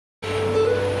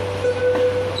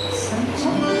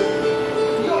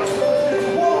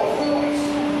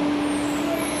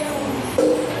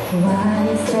Why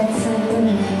is that sudden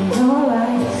in your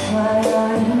eyes? Why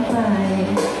are you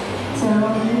crying? Tell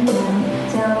me now,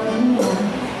 tell me now,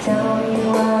 tell me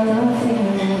why you're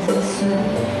feeling this way.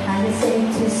 I just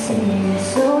hate to see you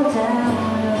so down,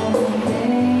 oh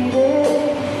baby.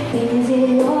 Is it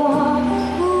your heart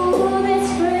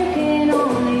that's breaking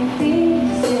all in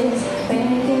pieces,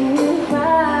 making you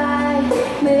cry,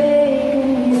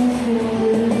 making you feel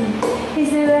blue? Is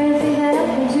there anything that I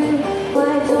can do?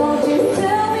 Why don't you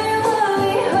tell me what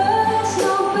it hurts,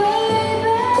 no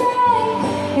baby?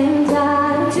 And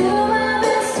I'll do my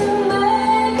best to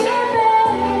make it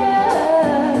better.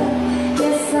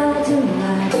 Yes, I'll do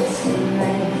my best to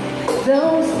make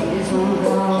those tears won't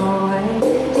go away.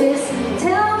 Just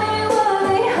tell me what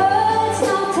it hurts,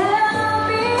 no tell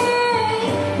me.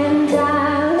 And I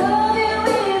love you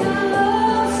with a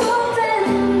love so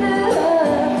tender.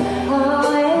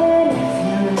 Oh, and if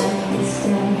you let me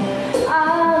stay,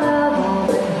 I'll love all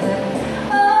the hurt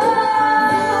away.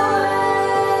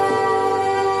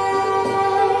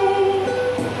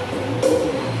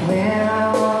 Where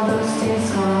are all those tears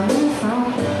coming from?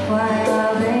 Why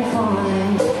are they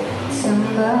falling?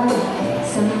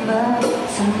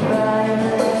 Somebody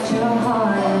left your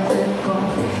heart and let go.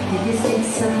 You just need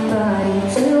somebody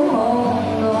to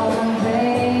hold on,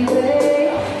 baby.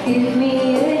 Give me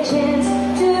a chance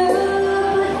to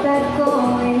put that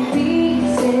gold in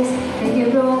pieces. Take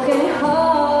your broken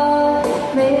heart,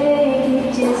 make it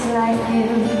just like you.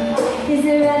 Is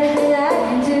there anything I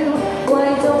can do? Why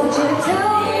don't you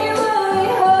tell me what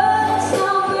it hurts, no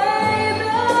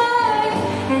baby?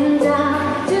 And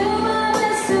I'll do my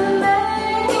best to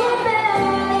make it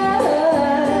better.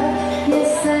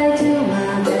 Yes, I do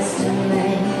my best to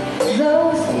make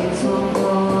those tears won't go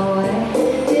away.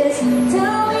 Just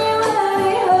tell me what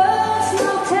it hurts,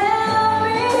 no tell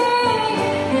me.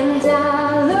 And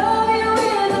I'll love you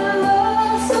with a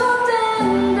love so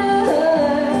tender.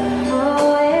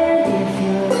 Oh, and if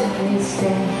you let me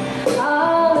stay,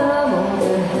 I'll love all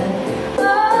the hurt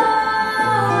away.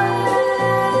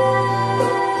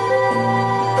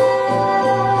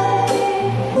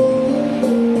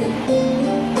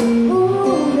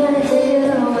 Ooh, gonna take it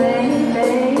away,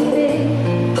 baby.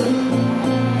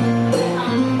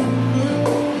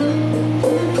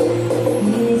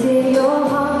 Is it your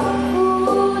heart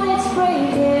that's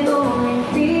breaking all in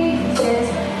pieces,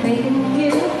 making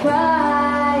you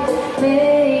cry,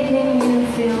 making you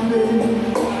feel blue?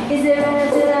 Is there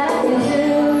anything I can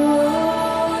do?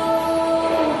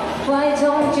 Why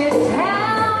don't you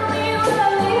tell me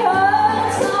what it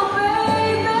hurts, no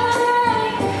baby?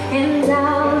 And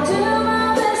I'll do my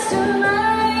best to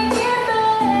make it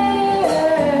better.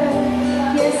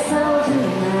 Yes, I'll do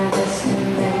my best to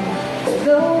make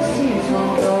those tears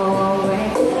won't go away.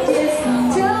 Just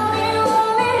tell me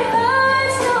what it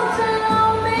hurts, don't tell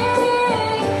me.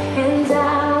 And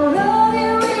I'll love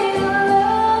you with a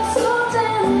love so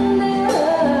tender.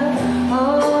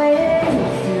 Oh, and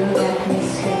if you let me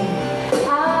stay,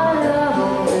 I'll love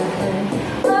all the hurt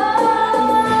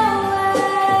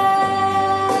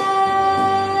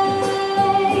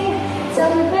away.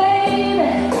 Tell me, baby,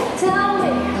 tell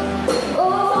me,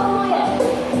 oh yeah.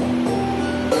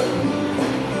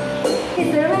 Is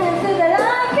there anything that I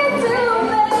can do,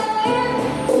 babe?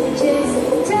 Just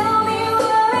tell me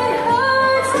what it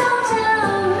hurts, don't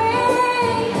tell me.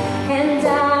 And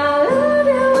I'll love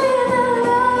you with a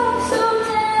love so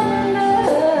tender.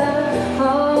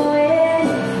 Oh, and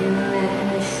if you let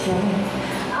me stay,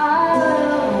 I'll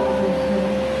love all the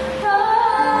hurt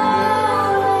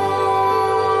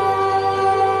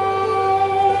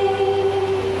away.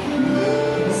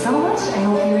 Thank you so much. I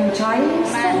hope you enjoyed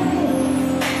this.